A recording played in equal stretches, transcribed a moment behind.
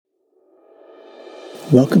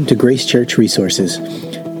Welcome to Grace Church Resources.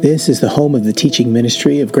 This is the home of the teaching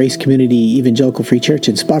ministry of Grace Community Evangelical Free Church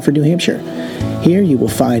in Spofford, New Hampshire. Here you will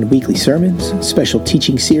find weekly sermons, special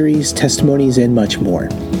teaching series, testimonies, and much more.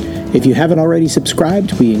 If you haven't already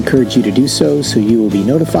subscribed, we encourage you to do so you will be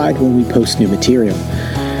notified when we post new material.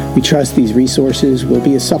 We trust these resources will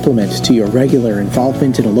be a supplement to your regular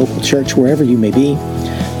involvement in a local church wherever you may be,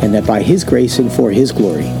 and that by His grace and for His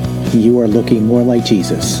glory, you are looking more like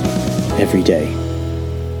Jesus every day.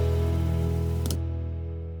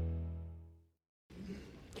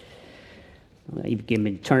 You've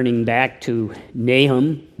been turning back to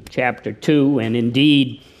Nahum chapter 2, and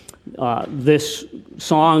indeed this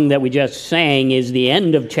song that we just sang is the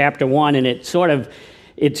end of chapter 1, and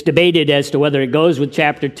it's debated as to whether it goes with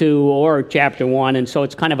chapter 2 or chapter 1, and so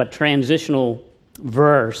it's kind of a transitional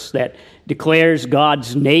verse that declares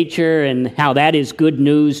God's nature and how that is good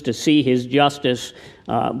news to see His justice,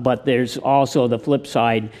 but there's also the flip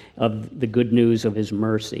side of the good news of His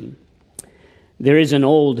mercy. There is an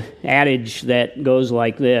old adage that goes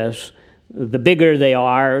like this: the bigger they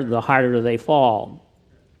are, the harder they fall.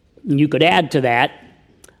 And you could add to that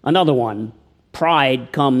another one: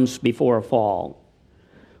 pride comes before a fall.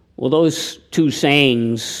 Well, those two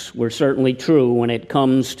sayings were certainly true when it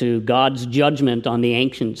comes to God's judgment on the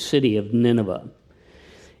ancient city of Nineveh.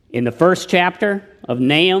 In the first chapter of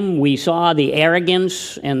Nahum, we saw the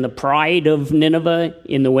arrogance and the pride of Nineveh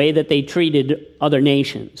in the way that they treated other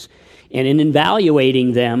nations. And in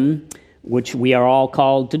evaluating them, which we are all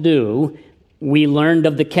called to do, we learned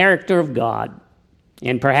of the character of God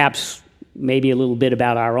and perhaps maybe a little bit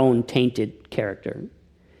about our own tainted character.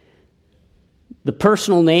 The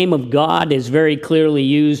personal name of God is very clearly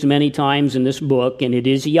used many times in this book, and it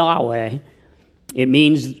is Yahweh. It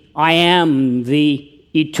means I am the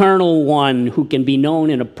eternal one who can be known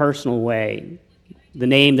in a personal way, the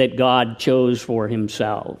name that God chose for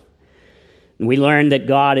Himself. We learned that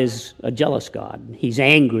God is a jealous God. He's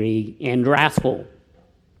angry and wrathful.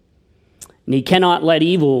 And He cannot let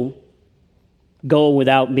evil go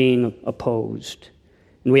without being opposed.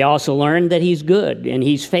 And we also learned that He's good and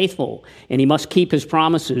He's faithful, and He must keep His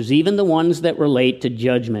promises, even the ones that relate to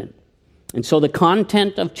judgment. And so the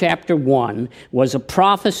content of chapter 1 was a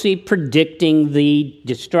prophecy predicting the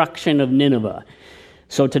destruction of Nineveh.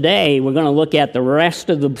 So today we're going to look at the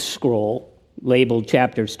rest of the scroll, labeled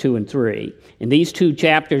chapters 2 and 3. And these two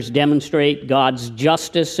chapters demonstrate God's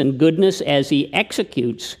justice and goodness as He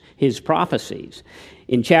executes His prophecies.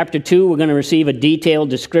 In chapter 2, we're going to receive a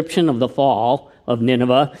detailed description of the fall of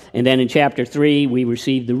Nineveh, and then in chapter 3, we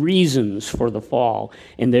receive the reasons for the fall.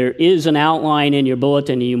 And there is an outline in your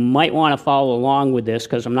bulletin, and you might want to follow along with this,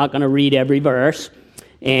 because I'm not going to read every verse,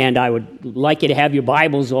 and I would like you to have your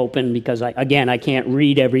Bibles open, because, I can't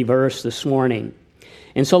read every verse this morning.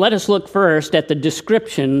 And so let us look first at the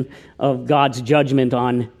description of God's judgment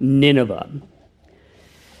on Nineveh.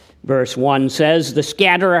 Verse 1 says, "The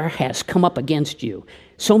scatterer has come up against you.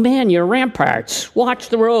 So man your ramparts, watch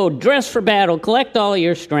the road, dress for battle, collect all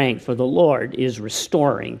your strength, for the Lord is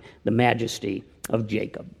restoring the majesty of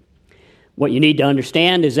Jacob." What you need to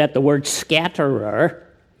understand is that the word scatterer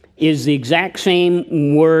is the exact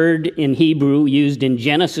same word in Hebrew used in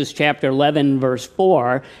Genesis chapter 11, verse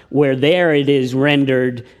 4, where there it is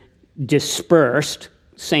rendered dispersed,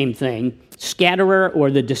 same thing, scatterer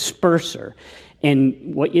or the disperser. And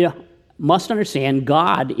what you must understand,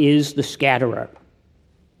 God is the scatterer.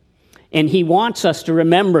 And He wants us to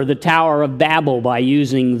remember the Tower of Babel by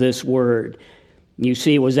using this word. You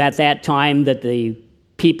see, it was at that time that the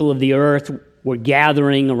people of the earth were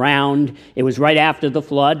gathering around. It was right after the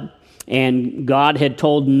flood, and God had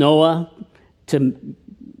told Noah to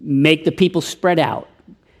make the people spread out,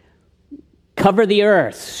 cover the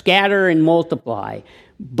earth, scatter and multiply.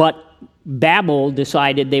 But Babel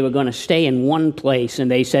decided they were going to stay in one place,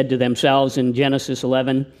 and they said to themselves in Genesis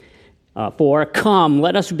 11:4, "Come,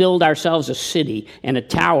 let us build ourselves a city and a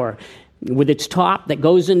tower with its top that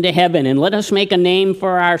goes into heaven, and let us make a name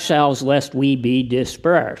for ourselves, lest we be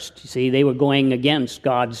dispersed." You see, they were going against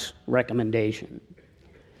God's recommendation.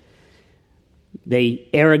 They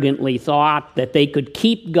arrogantly thought that they could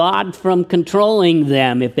keep God from controlling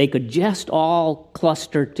them if they could just all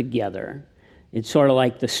cluster together. It's sort of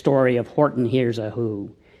like the story of Horton Hears a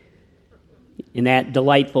Who. In that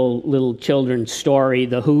delightful little children's story,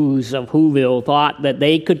 the Who's of Whoville thought that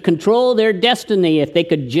they could control their destiny if they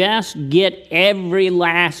could just get every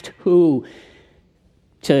last Who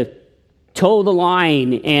to toe the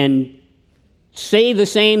line and say the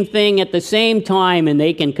same thing at the same time, and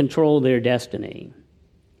they can control their destiny.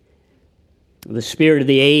 The spirit of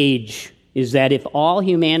the age is that if all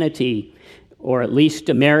humanity, or at least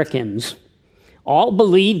Americans, all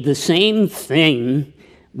believed the same thing,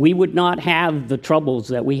 we would not have the troubles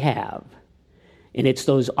that we have. And it's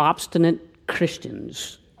those obstinate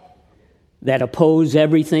Christians that oppose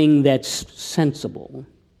everything that's sensible.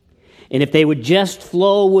 And if they would just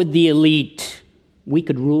flow with the elite, we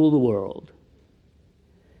could rule the world.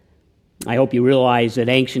 I hope you realize that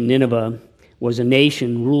ancient Nineveh was a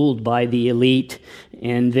nation ruled by the elite,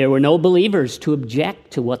 and there were no believers to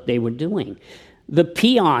object to what they were doing. The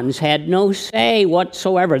peons had no say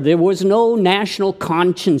whatsoever. There was no national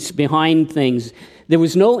conscience behind things. There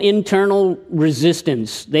was no internal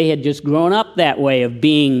resistance. They had just grown up that way of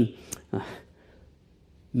being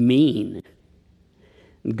mean.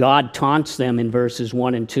 God taunts them in verses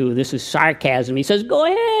 1 and 2. This is sarcasm. He says, go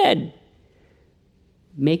ahead.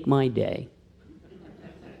 Make my day.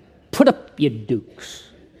 Put up your dukes.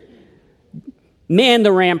 Man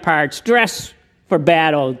the ramparts. Dress for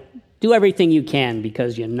battle. Do everything you can,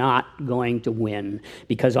 because you're not going to win,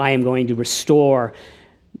 because I am going to restore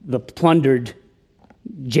the plundered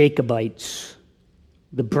Jacobites,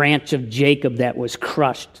 the branch of Jacob that was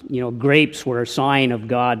crushed. You know, grapes were a sign of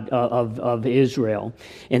God, of Israel,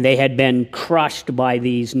 and they had been crushed by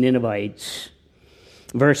these Ninevites.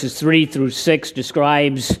 Verses 3 through 6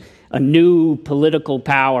 describes a new political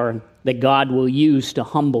power that God will use to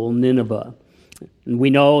humble Nineveh. And we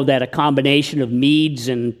know that a combination of Medes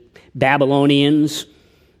and Babylonians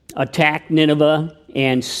attacked Nineveh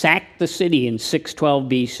and sacked the city in 612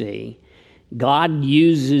 BC. God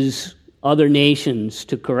uses other nations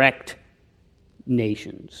to correct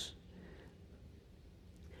nations.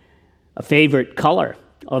 A favorite color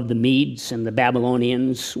of the Medes and the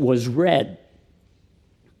Babylonians was red.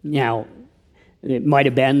 Now, it might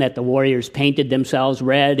have been that the warriors painted themselves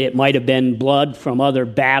red. It might have been blood from other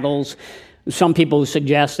battles. Some people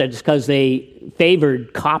suggest that it's because they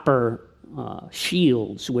favored copper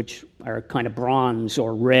shields, which are kind of bronze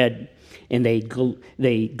or red, and they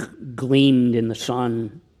gleamed in the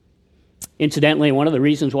sun. Incidentally, one of the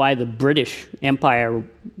reasons why the British Empire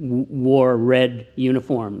wore red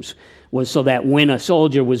uniforms was so that when a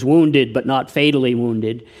soldier was wounded but not fatally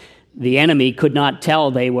wounded, the enemy could not tell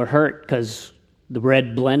they were hurt because the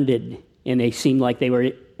red blended and they seemed like they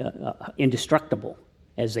were indestructible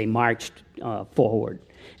as they marched forward.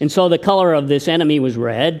 And so the color of this enemy was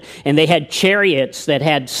red, and they had chariots that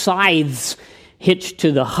had scythes hitched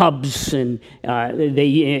to the hubs, and they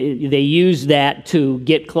used that to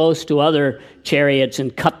get close to other chariots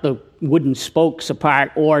and cut the wooden spokes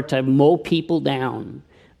apart or to mow people down.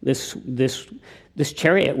 This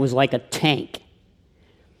chariot was like a tank.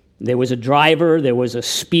 There was a driver, there was a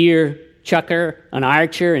spear chucker, an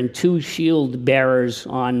archer, and 2 shield bearers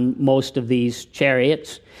on most of these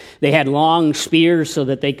chariots. They had long spears so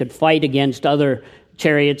that they could fight against other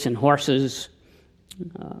chariots and horses.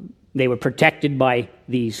 They were protected by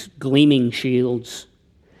these gleaming shields.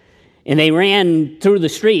 And they ran through the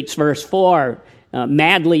streets, verse 4,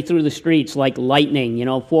 madly through the streets like lightning. You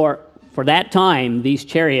know, for that time, these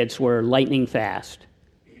chariots were lightning fast.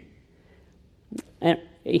 And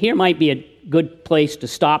here might be a good place to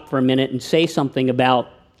stop for a minute and say something about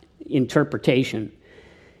interpretation.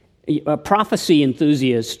 Prophecy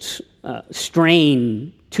enthusiasts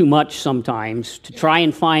strain too much sometimes to try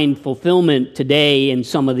and find fulfillment today in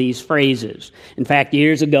some of these phrases. In fact,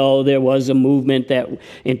 years ago, there was a movement that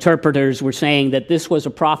interpreters were saying that this was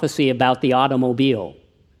a prophecy about the automobile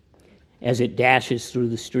as it dashes through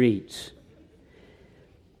the streets.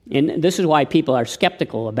 And this is why people are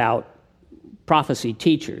skeptical about prophecy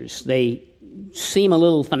teachers. They seem a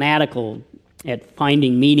little fanatical at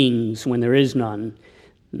finding meanings when there is none.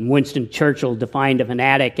 Winston Churchill defined a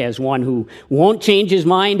fanatic as one who won't change his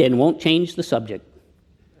mind and won't change the subject.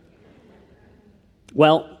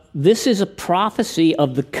 Well, this is a prophecy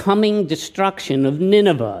of the coming destruction of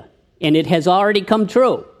Nineveh, and it has already come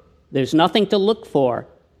true. There's nothing to look for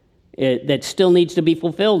that still needs to be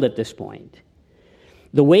fulfilled at this point.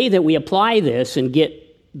 The way that we apply this and get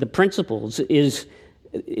the principles is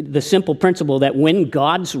the simple principle that when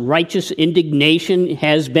God's righteous indignation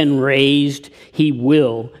has been raised, he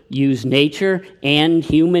will use nature and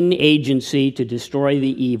human agency to destroy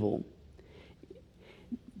the evil.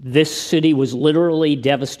 This city was literally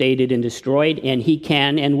devastated and destroyed, and he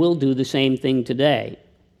can and will do the same thing today.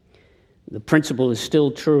 The principle is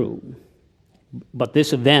still true, but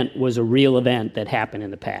this event was a real event that happened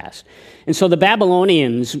in the past. And so the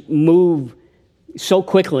Babylonians move so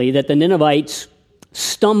quickly that the Ninevites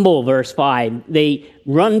stumble, verse 5. They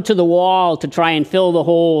run to the wall to try and fill the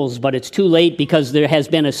holes, but it's too late because there has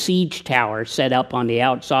been a siege tower set up on the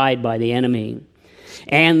outside by the enemy.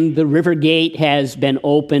 And the river gate has been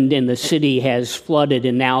opened and the city has flooded,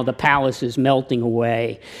 and now the palace is melting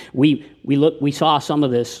away. We saw some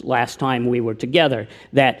of this last time we were together,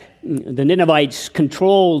 that the Ninevites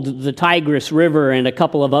controlled the Tigris River and a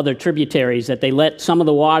couple of other tributaries, that they let some of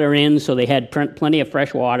the water in so they had plenty of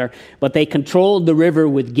fresh water, but they controlled the river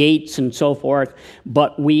with gates and so forth.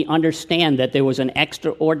 But we understand that there was an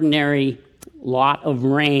extraordinary lot of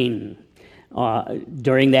rain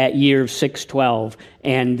during that year of 612,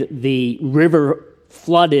 and the river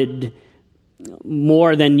flooded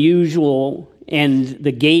more than usual, and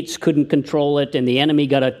the gates couldn't control it, and the enemy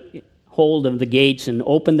got a hold of the gates and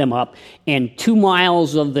opened them up, and 2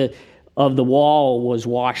 miles of the wall was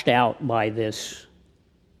washed out by this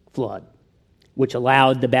flood, which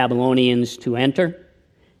allowed the Babylonians to enter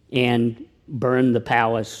and burn the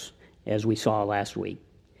palace, as we saw last week.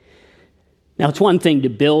 Now, it's one thing to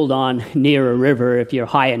build on near a river if you're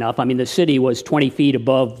high enough. I mean, the city was 20 feet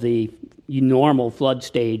above the normal flood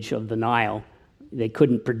stage of the Nile. They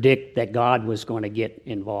couldn't predict that God was going to get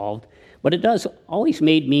involved. But it does always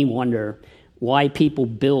made me wonder why people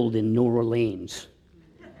build in New Orleans.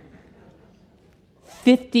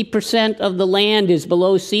 50% of the land is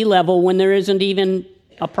below sea level when there isn't even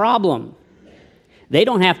a problem. They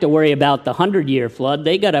don't have to worry about the 100-year flood.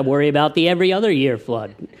 They got to worry about the every other year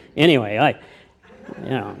flood. Anyway,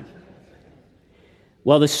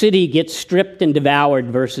 Well, the city gets stripped and devoured,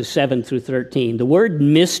 verses 7 through 13. The word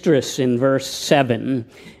mistress in verse 7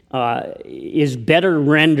 is better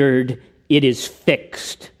rendered, it is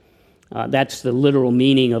fixed. That's the literal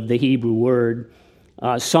meaning of the Hebrew word.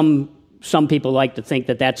 Some people like to think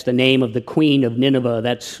that that's the name of the queen of Nineveh.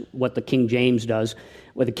 That's what the King James does.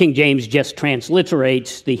 Well, the King James just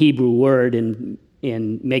transliterates the Hebrew word and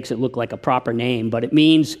makes it look like a proper name, but it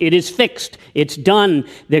means it is fixed. It's done.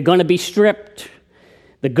 They're going to be stripped.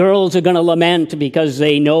 The girls are going to lament because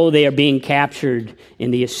they know they are being captured,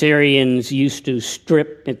 and the Assyrians used to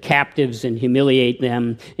strip the captives and humiliate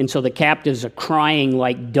them, and so the captives are crying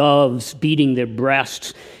like doves, beating their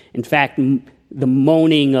breasts. In fact, the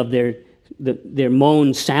moaning of their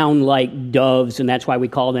moans sound like doves, and that's why we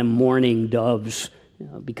call them mourning doves,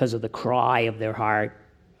 because of the cry of their heart.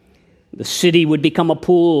 The city would become a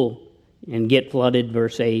pool and get flooded,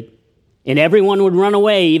 verse 8. And everyone would run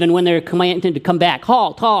away, even when they're commanded to come back.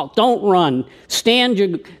 Halt, don't run. Stand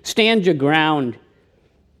your ground.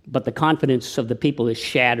 But the confidence of the people is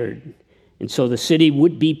shattered. And so the city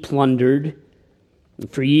would be plundered.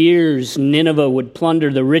 And for years, Nineveh would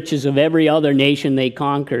plunder the riches of every other nation they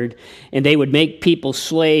conquered. And they would make people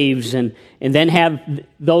slaves and then have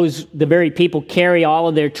the very people carry all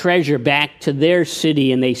of their treasure back to their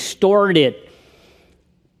city, and they stored it.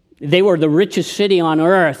 They were the richest city on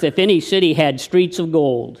earth. If any city had streets of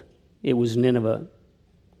gold, it was Nineveh.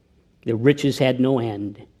 The riches had no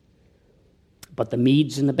end. But the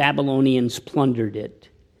Medes and the Babylonians plundered it.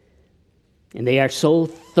 And they are so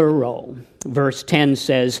thorough. Verse 10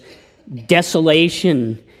 says,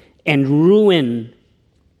 desolation and ruin.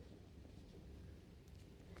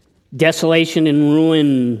 Desolation and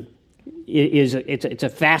ruin it's a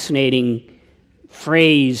fascinating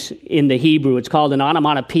phrase in the Hebrew. It's called an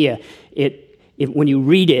onomatopoeia. When you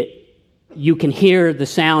read it, you can hear the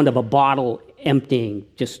sound of a bottle emptying.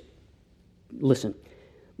 Just listen.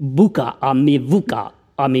 Buka amivuka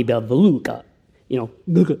amibevaluka.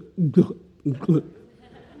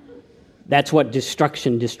 That's what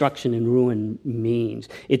destruction and ruin means.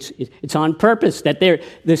 It's on purpose that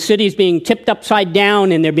the city's being tipped upside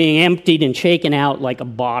down and they're being emptied and shaken out like a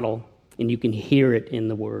bottle, and you can hear it in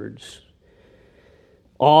the words.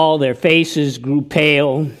 All their faces grew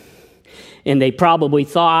pale, and they probably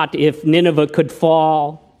thought if Nineveh could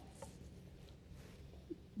fall,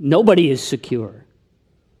 nobody is secure.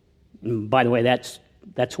 And by the way, that's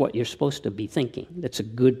what you're supposed to be thinking. That's a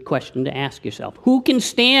good question to ask yourself. Who can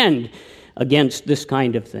stand against this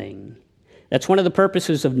kind of thing? That's one of the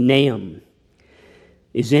purposes of Nahum.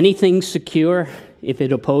 Is anything secure if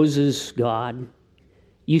it opposes God?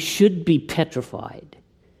 You should be petrified.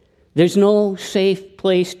 There's no safe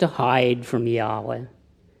place to hide from Yahweh.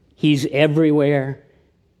 He's everywhere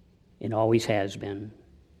and always has been.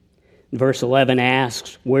 Verse 11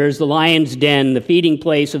 asks, where's the lion's den, the feeding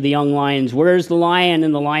place of the young lions? Where's the lion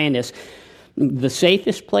and the lioness? The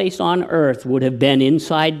safest place on earth would have been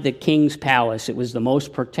inside the king's palace. It was the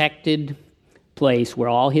most protected place where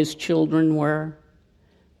all his children were.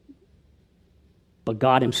 But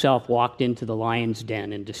God himself walked into the lion's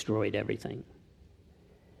den and destroyed everything.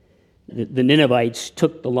 The Ninevites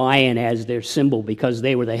took the lion as their symbol because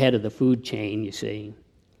they were the head of the food chain, you see.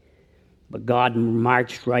 But God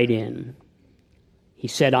marched right in. He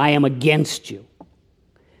said, I am against you.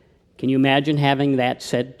 Can you imagine having that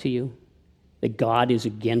said to you? That God is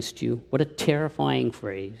against you? What a terrifying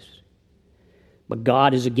phrase. But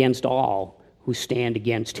God is against all who stand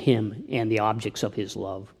against him and the objects of his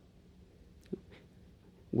love.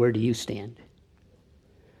 Where do you stand?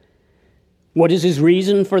 What is his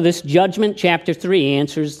reason for this judgment? Chapter 3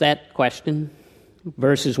 answers that question.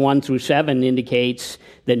 Verses 1 through 7 indicates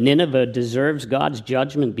that Nineveh deserves God's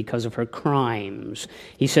judgment because of her crimes.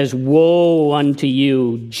 He says, "Woe unto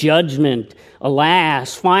you, judgment!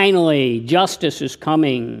 Alas, finally, justice is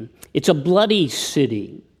coming. It's a bloody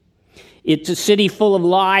city. It's a city full of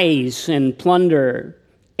lies and plunder.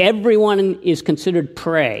 Everyone is considered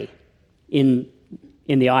prey in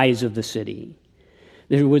the eyes of the city.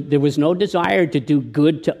 There was no desire to do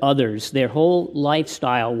good to others. Their whole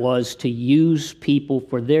lifestyle was to use people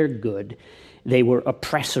for their good. They were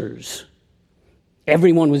oppressors.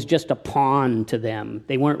 Everyone was just a pawn to them.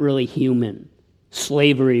 They weren't really human.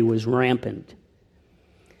 Slavery was rampant.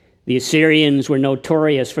 The Assyrians were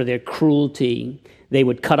notorious for their cruelty. They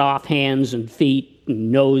would cut off hands and feet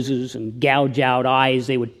and noses and gouge out eyes.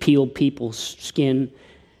 They would peel people's skin.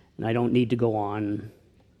 And I don't need to go on.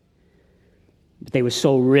 But they were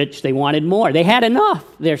so rich, they wanted more. They had enough.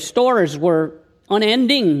 Their stores were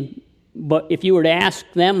unending. But if you were to ask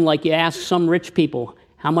them, like you ask some rich people,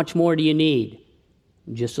 how much more do you need?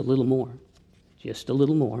 Just a little more. Just a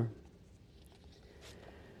little more.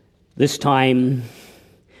 This time,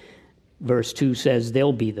 verse 2 says,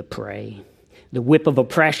 they'll be the prey. The whip of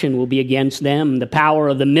oppression will be against them. The power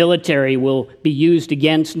of the military will be used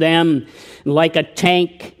against them. Like a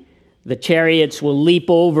tank, the chariots will leap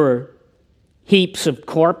over heaps of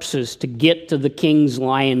corpses to get to the king's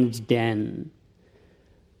lion's den.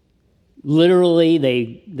 Literally,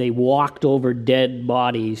 they walked over dead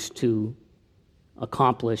bodies to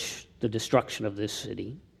accomplish the destruction of this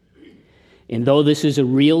city. And though this is a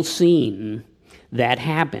real scene that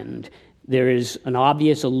happened, there is an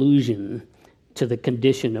obvious allusion to the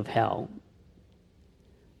condition of hell,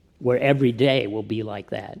 where every day will be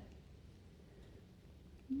like that.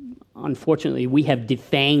 Unfortunately, we have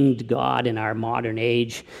defanged God in our modern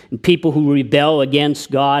age, and people who rebel against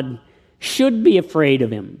God should be afraid of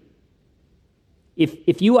him.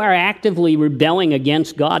 If you are actively rebelling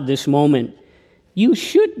against God this moment, you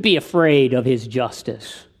should be afraid of his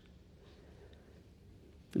justice.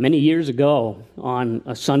 Many years ago, on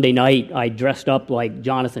a Sunday night, I dressed up like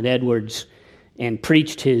Jonathan Edwards and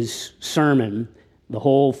preached his sermon, the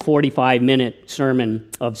whole 45-minute sermon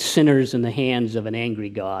of sinners in the hands of an angry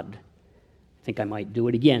God. I think I might do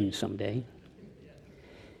it again someday.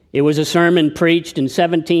 It was a sermon preached in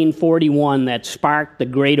 1741 that sparked the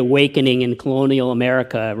Great Awakening in colonial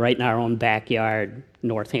America right in our own backyard,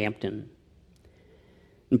 Northampton.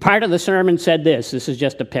 And part of the sermon said this is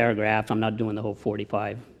just a paragraph, I'm not doing the whole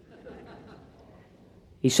 45.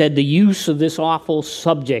 He said, the use of this awful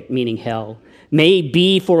subject, meaning hell, may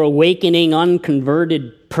be for awakening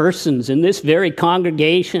unconverted persons in this very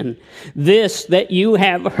congregation. This that you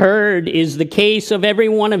have heard is the case of every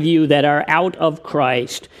one of you that are out of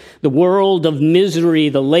Christ. The world of misery,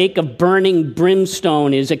 the lake of burning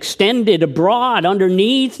brimstone is extended abroad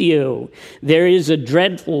underneath you. There is a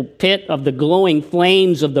dreadful pit of the glowing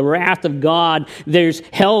flames of the wrath of God. There's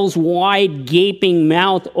hell's wide gaping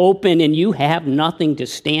mouth open, and you have nothing to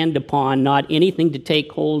stand upon, not anything to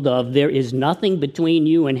take hold of. There is nothing between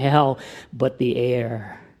you and hell but the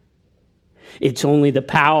air. It's only the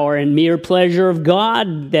power and mere pleasure of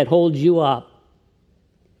God that holds you up.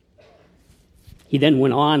 He then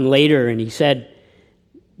went on later and he said,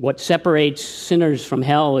 what separates sinners from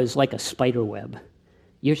hell is like a spider web.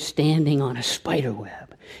 You're standing on a spider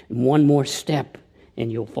web, and one more step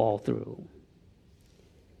and you'll fall through.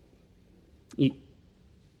 You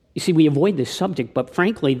see, we avoid this subject, but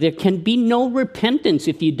frankly, there can be no repentance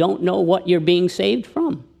if you don't know what you're being saved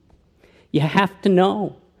from. You have to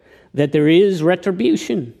know that there is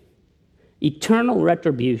retribution, eternal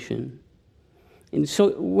retribution. And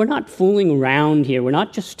so we're not fooling around here. We're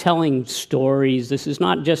not just telling stories. This is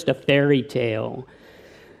not just a fairy tale.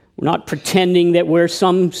 We're not pretending that we're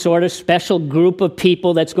some sort of special group of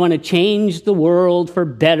people that's going to change the world for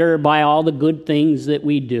better by all the good things that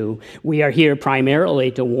we do. We are here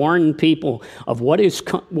primarily to warn people of what is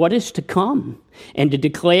to come and to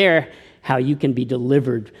declare how you can be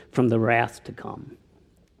delivered from the wrath to come.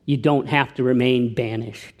 You don't have to remain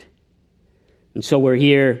banished. And so we're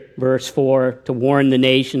here, verse 4, to warn the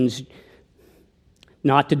nations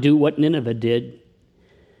not to do what Nineveh did.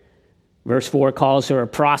 Verse 4 calls her a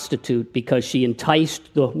prostitute because she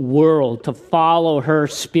enticed the world to follow her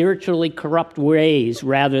spiritually corrupt ways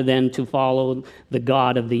rather than to follow the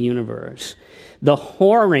God of the universe. The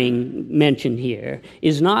whoring mentioned here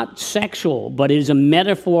is not sexual, but is a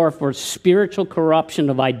metaphor for spiritual corruption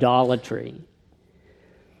of idolatry.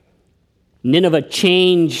 Nineveh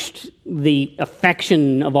changed the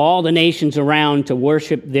affection of all the nations around to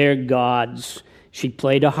worship their gods. She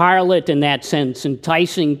played a harlot in that sense,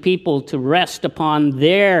 enticing people to rest upon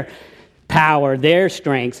their power, their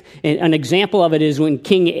strength. And an example of it is when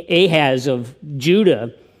King Ahaz of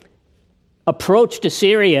Judah approached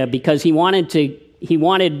Assyria because he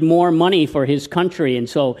wanted more money for his country, and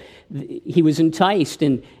so he was enticed,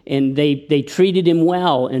 and they treated him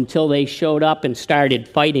well until they showed up and started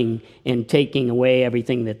fighting and taking away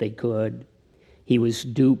everything that they could. He was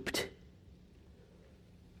duped.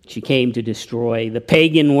 She came to destroy. The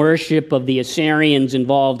pagan worship of the Assyrians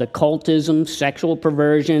involved occultism, sexual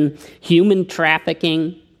perversion, human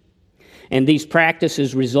trafficking, and these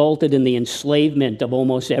practices resulted in the enslavement of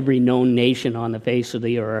almost every known nation on the face of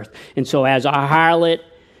the earth. And so as a harlot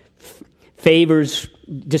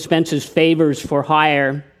dispenses favors for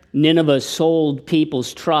hire, Nineveh sold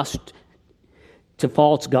people's trust to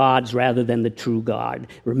false gods rather than the true God.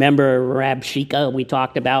 Remember Rabshakeh we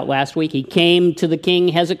talked about last week? He came to the king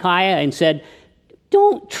Hezekiah and said,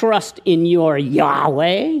 "Don't trust in your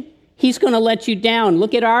Yahweh. He's going to let you down.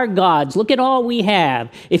 Look at our gods. Look at all we have.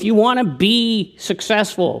 If you want to be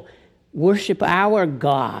successful, worship our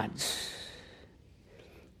gods.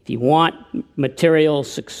 If you want material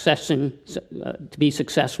succession to be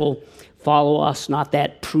successful, follow us, not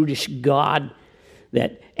that prudish God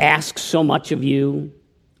that asks so much of you.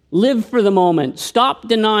 Live for the moment. Stop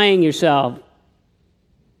denying yourself.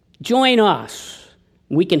 Join us.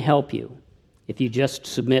 We can help you if you just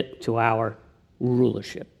submit to our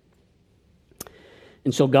rulership."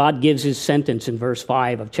 And so God gives his sentence in verse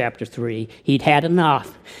 5 of chapter 3. He'd had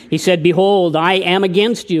enough. He said, "Behold, I am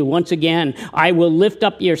against you once again. I will lift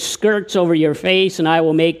up your skirts over your face, and I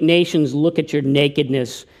will make nations look at your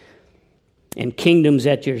nakedness and kingdoms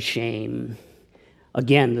at your shame."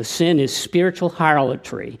 Again, the sin is spiritual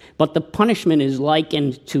harlotry, but the punishment is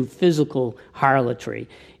likened to physical harlotry.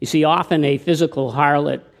 You see, often a physical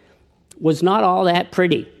harlot was not all that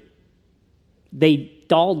pretty. They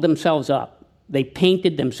dolled themselves up. They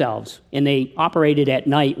painted themselves, and they operated at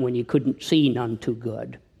night when you couldn't see none too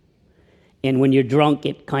good. And when you're drunk,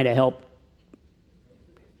 it kind of helped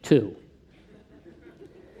too.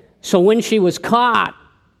 So when she was caught,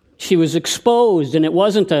 she was exposed, and it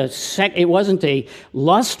wasn't a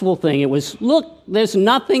lustful thing. It was, look, there's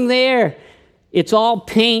nothing there. It's all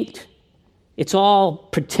paint. It's all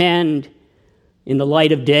pretend. In the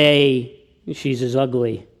light of day, she's as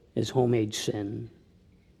ugly as homemade sin.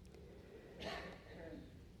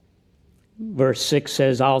 Verse 6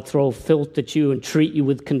 says, "I'll throw filth at you and treat you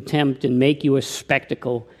with contempt and make you a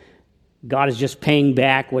spectacle." God is just paying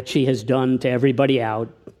back what she has done to everybody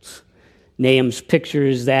else. Nahum's picture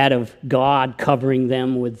is that of God covering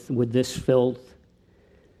them with this filth.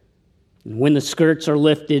 And when the skirts are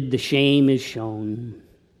lifted, the shame is shown.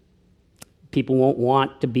 People won't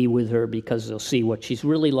want to be with her because they'll see what she's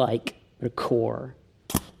really like, her core.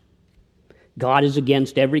 God is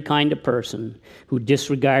against every kind of person who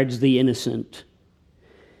disregards the innocent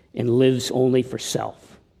and lives only for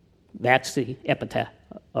self. That's the epitaph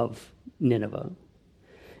of Nineveh.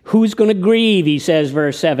 Who's going to grieve, he says,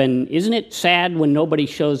 verse 7. Isn't it sad when nobody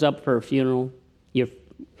shows up for a funeral?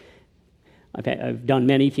 I've done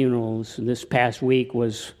many funerals. This past week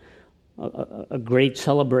was a great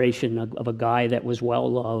celebration of a guy that was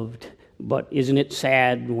well-loved. But isn't it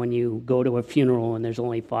sad when you go to a funeral and there's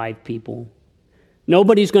only 5 people?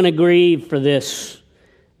 Nobody's going to grieve for this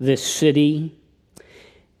city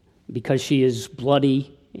because she is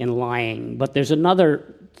bloody and lying. But there's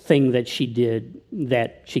another thing that she did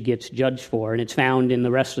that she gets judged for, and it's found in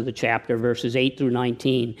the rest of the chapter, verses 8 through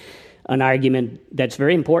 19, an argument that's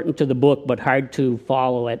very important to the book but hard to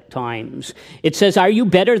follow at times. It says, "Are you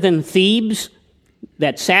better than Thebes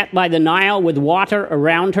that sat by the Nile with water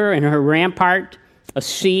around her and her rampart, a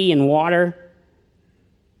sea and water,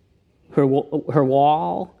 her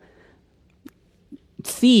wall?"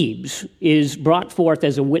 Thebes is brought forth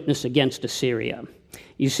as a witness against Assyria.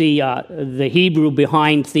 You see, the Hebrew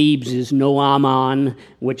behind Thebes is Noaman,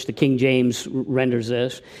 which the King James renders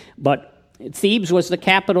this. But Thebes was the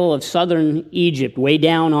capital of southern Egypt, way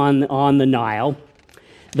down on the Nile.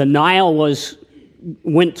 The Nile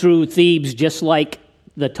went through Thebes just like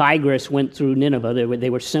the Tigris went through Nineveh. They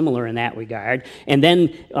were similar in that regard. And then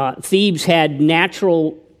Thebes had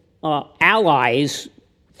natural allies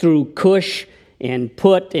through Cush and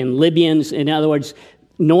Put and Libyans. In other words,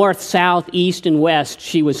 north, south, east, and west.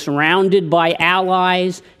 She was surrounded by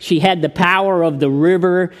allies. She had the power of the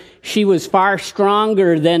river. She was far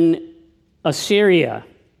stronger than Assyria.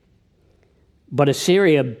 But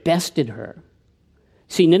Assyria bested her.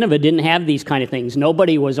 See, Nineveh didn't have these kind of things.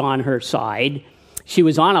 Nobody was on her side. She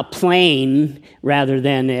was on a plain rather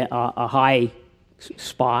than a high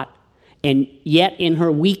spot. And yet in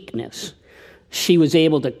her weakness, she was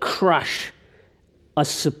able to crush a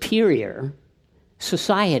superior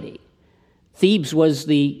society. Thebes was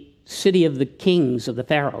the city of the kings of the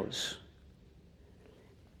pharaohs.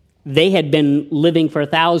 They had been living for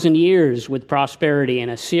 1,000 years with prosperity,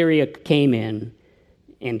 and Assyria came in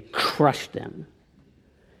and crushed them.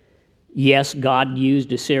 Yes, God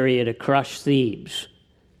used Assyria to crush Thebes.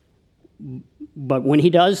 But when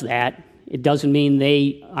he does that, it doesn't mean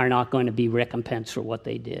they are not going to be recompensed for what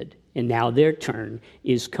they did. And now their turn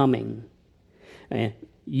is coming.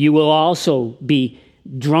 You will also be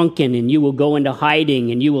drunken, and you will go into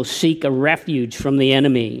hiding, and you will seek a refuge from the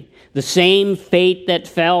enemy. The same fate that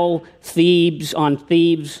fell on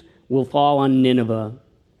Thebes will fall on Nineveh.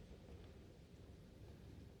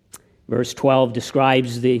 Verse 12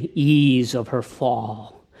 describes the ease of her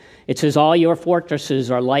fall. It says, all your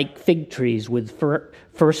fortresses are like fig trees with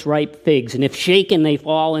first ripe figs, and if shaken, they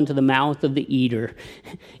fall into the mouth of the eater.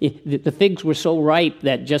 The figs were so ripe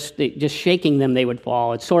that just shaking them, they would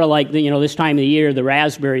fall. It's sort of like, this time of the year, the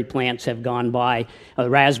raspberry plants have gone by, the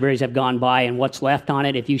raspberries have gone by, and what's left on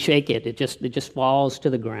it, if you shake it, it just falls to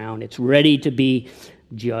the ground. It's ready to be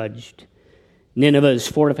judged. Nineveh's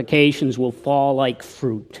fortifications will fall like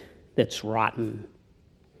fruit that's rotten.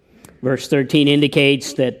 Verse 13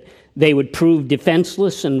 indicates that they would prove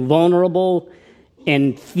defenseless and vulnerable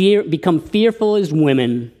and become fearful as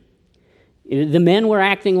women. The men were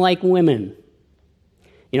acting like women.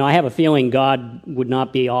 I have a feeling God would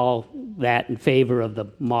not be all that in favor of the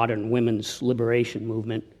modern women's liberation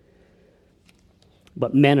movement.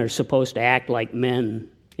 But men are supposed to act like men,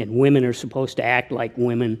 and women are supposed to act like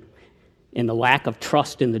women. And the lack of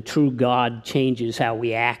trust in the true God changes how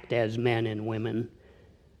we act as men and women.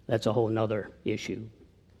 That's a whole other issue.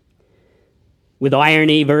 With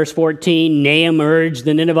irony, verse 14, Nahum urged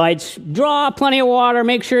the Ninevites, draw plenty of water,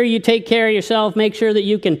 make sure you take care of yourself, make sure that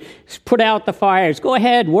you can put out the fires. Go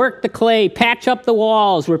ahead, work the clay, patch up the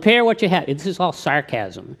walls, repair what you have. This is all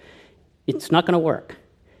sarcasm. It's not going to work.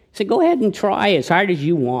 He said, go ahead and try as hard as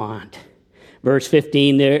you want. Verse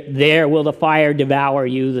 15, there will the fire devour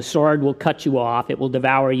you, the sword will cut you off, it will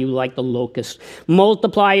devour you like the locust.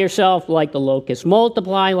 Multiply yourself like the locust,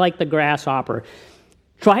 multiply like the grasshopper.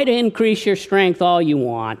 Try to increase your strength all you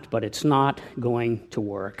want, but it's not going to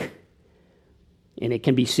work. And it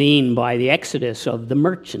can be seen by the exodus of the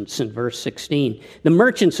merchants in verse 16. The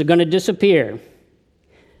merchants are going to disappear.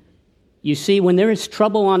 You see, when there is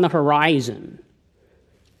trouble on the horizon,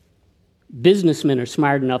 businessmen are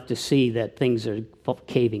smart enough to see that things are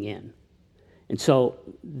caving in. And so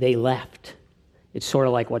they left. It's sort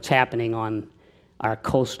of like what's happening on the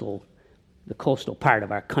coastal part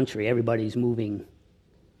of our country. Everybody's moving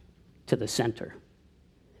to the center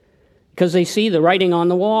because they see the writing on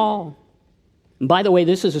the wall. And by the way,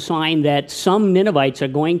 this is a sign that some Ninevites are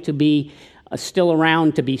going to be still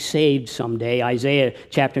around to be saved someday. Isaiah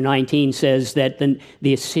chapter 19 says that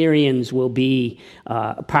the Assyrians will be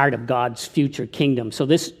a part of God's future kingdom. So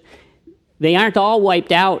they aren't all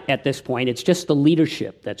wiped out at this point. It's just the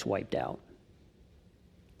leadership that's wiped out.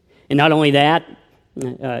 And not only that,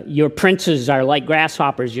 your princes are like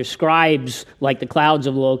grasshoppers, your scribes like the clouds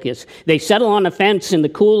of locusts. They settle on a fence in the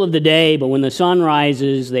cool of the day, but when the sun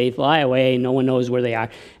rises, they fly away. No one knows where they are.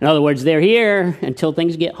 In other words, they're here until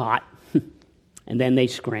things get hot, and then they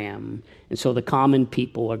scram. And so the common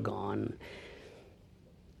people are gone.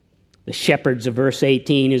 The shepherds of verse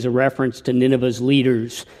 18 is a reference to Nineveh's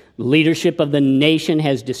leaders. The leadership of the nation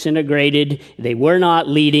has disintegrated. They were not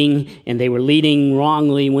leading, and they were leading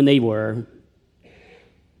wrongly when they were.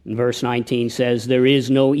 And verse 19 says, there is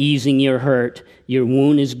no easing your hurt. Your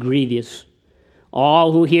wound is grievous.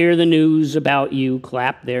 All who hear the news about you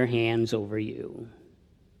clap their hands over you.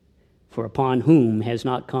 For upon whom has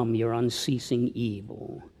not come your unceasing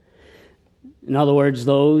evil? In other words,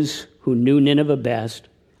 those who knew Nineveh best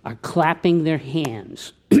are clapping their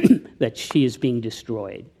hands that she is being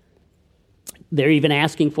destroyed. They're even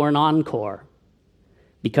asking for an encore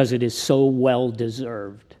because it is so well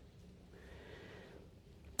deserved.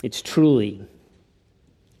 It's truly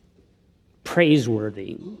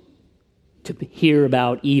praiseworthy to hear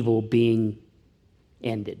about evil being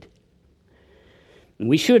ended. And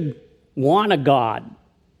we should want a God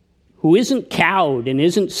who isn't cowed and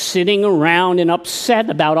isn't sitting around and upset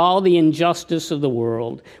about all the injustice of the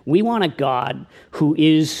world. We want a God who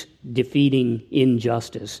is defeating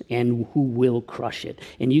injustice and who will crush it.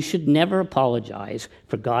 And you should never apologize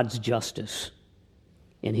for God's justice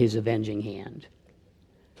and his avenging hand.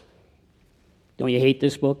 Don't you hate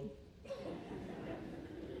this book?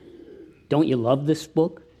 Don't you love this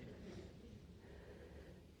book?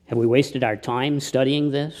 Have we wasted our time studying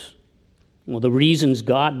this? Well, the reasons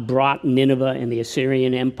God brought Nineveh and the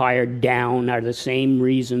Assyrian Empire down are the same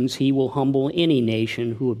reasons he will humble any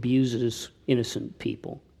nation who abuses innocent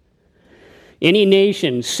people. Any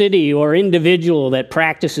nation, city, or individual that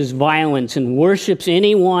practices violence and worships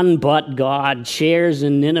anyone but God shares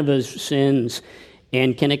in Nineveh's sins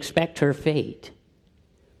and can expect her fate.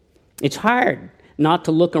 It's hard not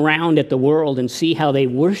to look around at the world and see how they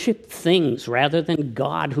worship things rather than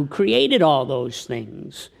God who created all those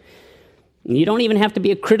things. You don't even have to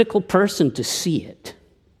be a critical person to see it.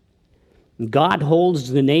 God holds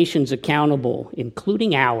the nations accountable,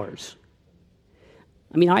 including ours.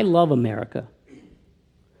 I mean, I love America,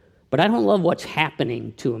 but I don't love what's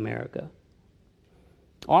happening to America.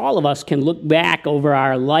 All of us can look back over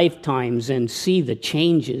our lifetimes and see the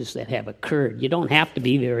changes that have occurred. You don't have to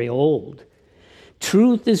be very old.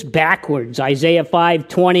 Truth is backwards. Isaiah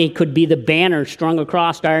 5:20 could be the banner strung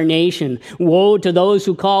across our nation. Woe to those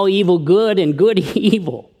who call evil good and good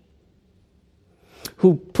evil,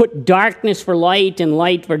 who put darkness for light and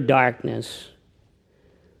light for darkness.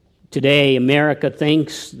 Today, America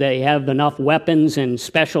thinks they have enough weapons and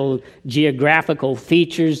special geographical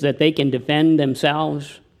features that they can defend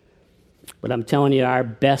themselves. But I'm telling you, our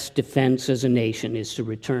best defense as a nation is to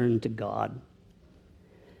return to God.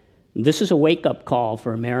 This is a wake-up call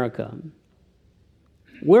for America.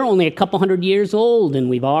 We're only a couple hundred years old, and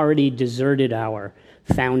we've already deserted our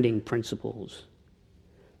founding principles.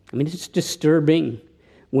 I mean, it's disturbing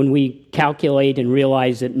when we calculate and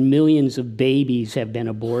realize that millions of babies have been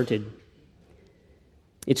aborted.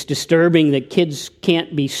 It's disturbing that kids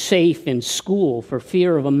can't be safe in school for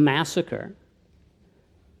fear of a massacre.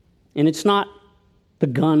 And it's not the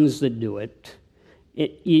guns that do it.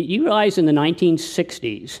 You realize in the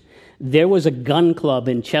 1960s, there was a gun club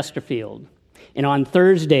in Chesterfield. And on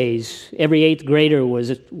Thursdays, every eighth grader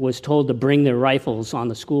was told to bring their rifles on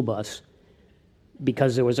the school bus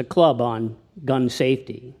because there was a club on gun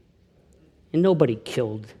safety. And nobody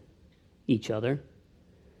killed each other.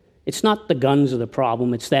 It's not the guns are the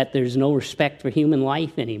problem, it's that there's no respect for human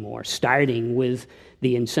life anymore, starting with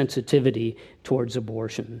the insensitivity towards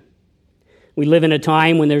abortion. We live in a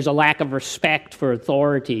time when there's a lack of respect for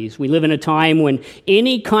authorities. We live in a time when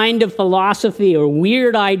any kind of philosophy or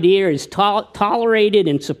weird idea is tolerated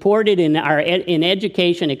and supported in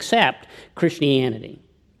education except Christianity.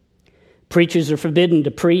 Preachers are forbidden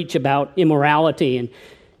to preach about immorality, and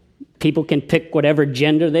people can pick whatever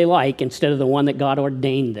gender they like instead of the one that God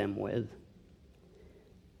ordained them with.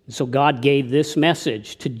 So God gave this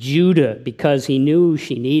message to Judah because he knew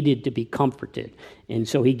she needed to be comforted. And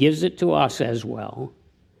so he gives it to us as well.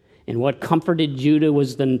 And what comforted Judah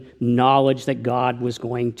was the knowledge that God was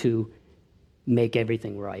going to make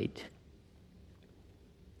everything right.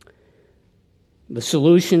 The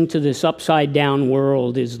solution to this upside-down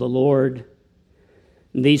world is the Lord.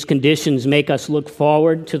 These conditions make us look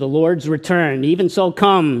forward to the Lord's return. Even so,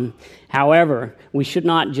 come. However, we should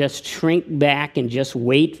not just shrink back and just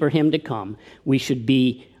wait for him to come. We should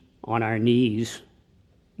be on our knees,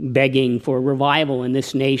 begging for revival in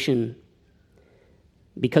this nation.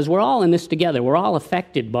 Because we're all in this together. We're all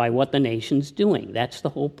affected by what the nation's doing. That's the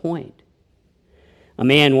whole point. A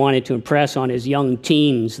man wanted to impress on his young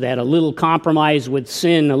teens that a little compromise with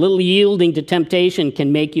sin, a little yielding to temptation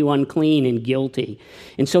can make you unclean and guilty.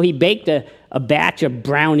 And so he baked a batch of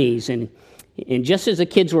brownies, and just as the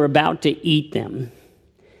kids were about to eat them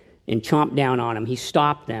and chomp down on them, he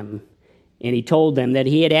stopped them and he told them that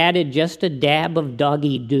he had added just a dab of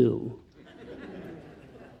doggy dew.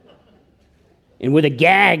 And with a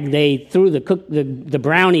gag, they threw the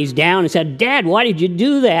brownies down and said, "Dad, why did you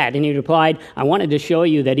do that?" And he replied, "I wanted to show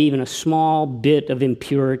you that even a small bit of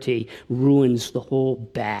impurity ruins the whole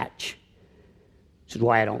batch." Which is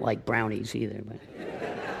why I don't like brownies either.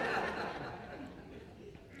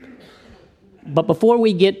 But before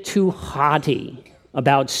we get too haughty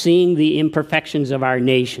about seeing the imperfections of our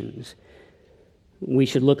nations, we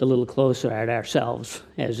should look a little closer at ourselves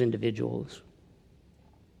as individuals.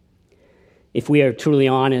 If we are truly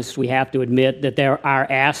honest, we have to admit that there are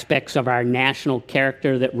aspects of our national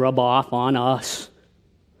character that rub off on us.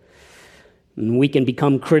 And we can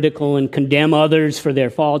become critical and condemn others for their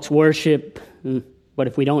false worship. But But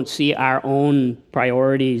if we don't see our own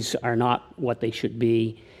priorities are not what they should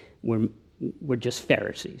be, we're just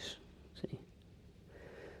Pharisees. See?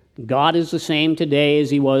 God is the same today as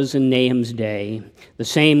he was in Nahum's day. The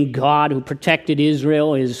same God who protected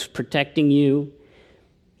Israel is protecting you.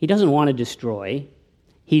 He doesn't want to destroy.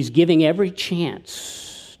 He's giving every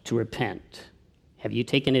chance to repent. Have you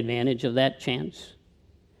taken advantage of that chance?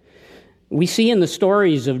 We see in the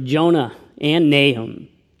stories of Jonah and Nahum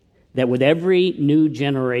that with every new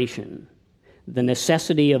generation, the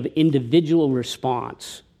necessity of individual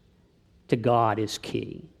response to God is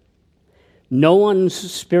key. No one's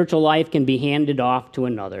spiritual life can be handed off to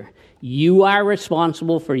another. You are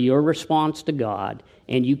responsible for your response to God,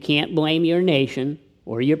 and you can't blame your nation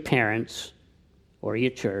or your parents or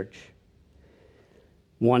your church.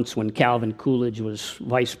 Once when Calvin Coolidge was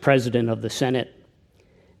vice president, and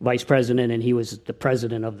he was the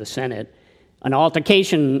president of the Senate, an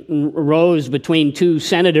altercation arose between two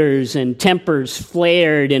senators, and tempers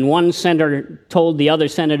flared, and one senator told the other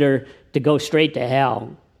senator to go straight to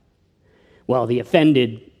hell. Well, the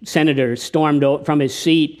offended senator stormed out from his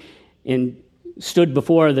seat and stood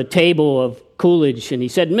before the table of Coolidge, and he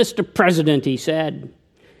said, "Mr. President," he said,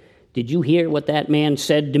 "did you hear what that man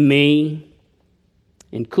said to me?"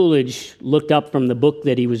 And Coolidge looked up from the book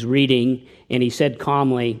that he was reading, and he said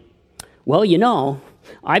calmly, "Well, you know,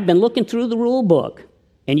 I've been looking through the rule book,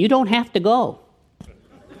 and you don't have to go."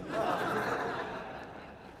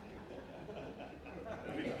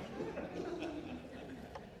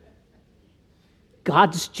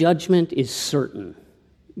 God's judgment is certain,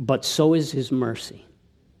 but so is his mercy.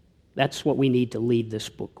 That's what we need to leave this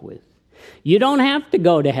book with. You don't have to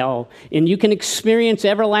go to hell, and you can experience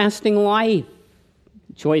everlasting life.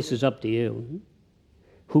 The choice is up to you.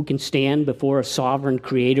 Who can stand before a sovereign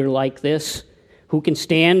creator like this? Who can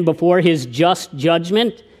stand before his just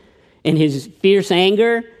judgment and his fierce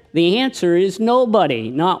anger? The answer is nobody,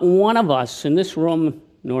 not one of us in this room,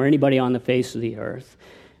 nor anybody on the face of the earth.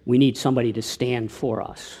 We need somebody to stand for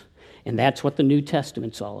us. And that's what the New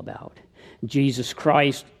Testament's all about. Jesus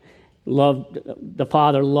Christ the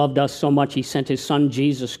Father loved us so much, he sent his Son,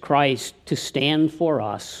 Jesus Christ, to stand for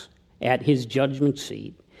us at his judgment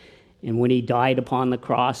seat. And when he died upon the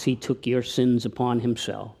cross, he took your sins upon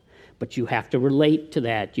himself. But you have to relate to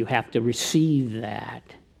that. You have to receive that.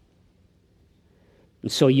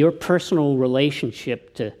 And so your personal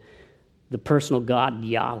relationship to the personal God,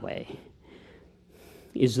 Yahweh,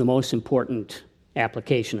 is the most important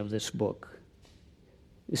application of this book.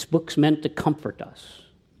 This book's meant to comfort us,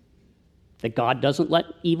 that God doesn't let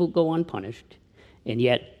evil go unpunished, and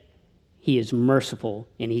yet he is merciful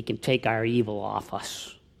and he can take our evil off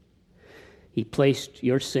us. He placed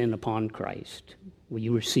your sin upon Christ. Will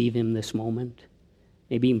you receive him this moment?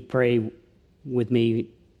 Maybe you can pray with me.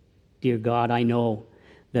 Dear God, I know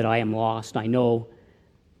that I am lost. I know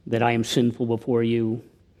that I am sinful before you,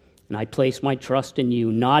 and I place my trust in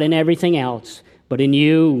you, not in everything else, but in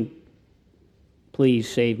you. Please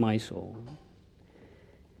save my soul.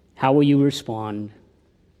 How will you respond?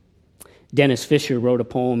 Dennis Fisher wrote a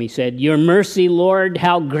poem. He said, "Your mercy, Lord,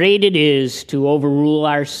 how great it is to overrule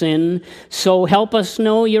our sin. So help us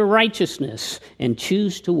know your righteousness and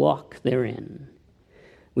choose to walk therein."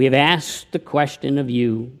 We have asked the question of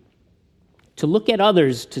you to look at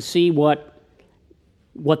others to see what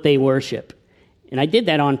they worship. And I did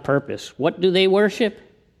that on purpose. What do they worship?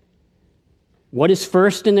 What is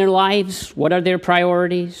first in their lives? What are their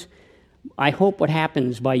priorities? I hope what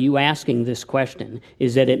happens by you asking this question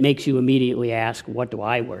is that it makes you immediately ask, what do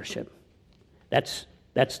I worship? That's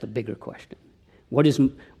the bigger question. What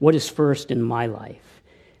is first in my life?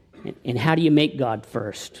 And how do you make God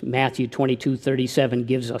first? Matthew 22:37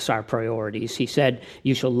 gives us our priorities. He said,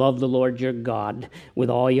 "You shall love the Lord your God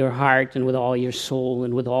with all your heart and with all your soul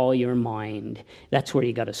and with all your mind." That's where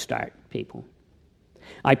you got to start, people.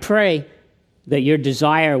 I pray that your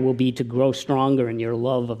desire will be to grow stronger in your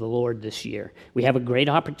love of the Lord this year. We have a great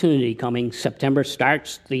opportunity coming. September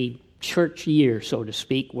starts the church year, so to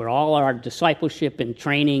speak, where all our discipleship and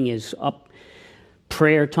training is up.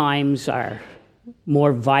 Prayer times are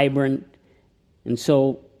more vibrant. And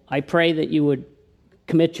so I pray that you would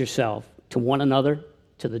commit yourself to one another,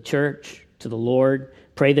 to the church, to the Lord.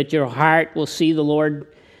 Pray that your heart will see the Lord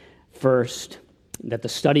first, that the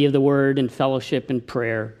study of the Word and fellowship and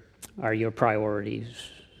prayer are your priorities.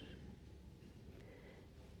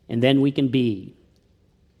 And then we can be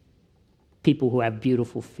people who have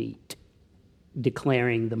beautiful feet,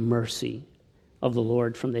 declaring the mercy of the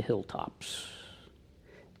Lord from the hilltops.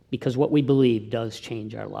 Because what we believe does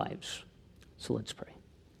change our lives. So let's pray.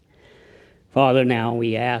 Father, now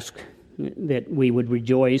we ask that we would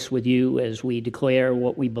rejoice with you as we declare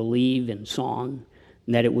what we believe in song,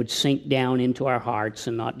 and that it would sink down into our hearts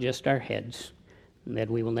and not just our heads, and that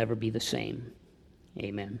we will never be the same.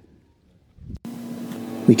 Amen.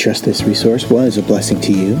 We trust this resource was a blessing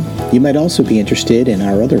to you. You might also be interested in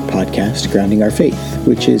our other podcast, Grounding Our Faith,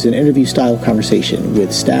 which is an interview-style conversation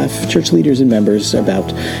with staff, church leaders, and members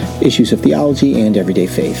about issues of theology and everyday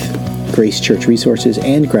faith. Grace Church Resources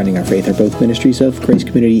and Grounding Our Faith are both ministries of Grace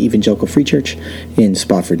Community Evangelical Free Church in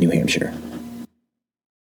Spofford, New Hampshire.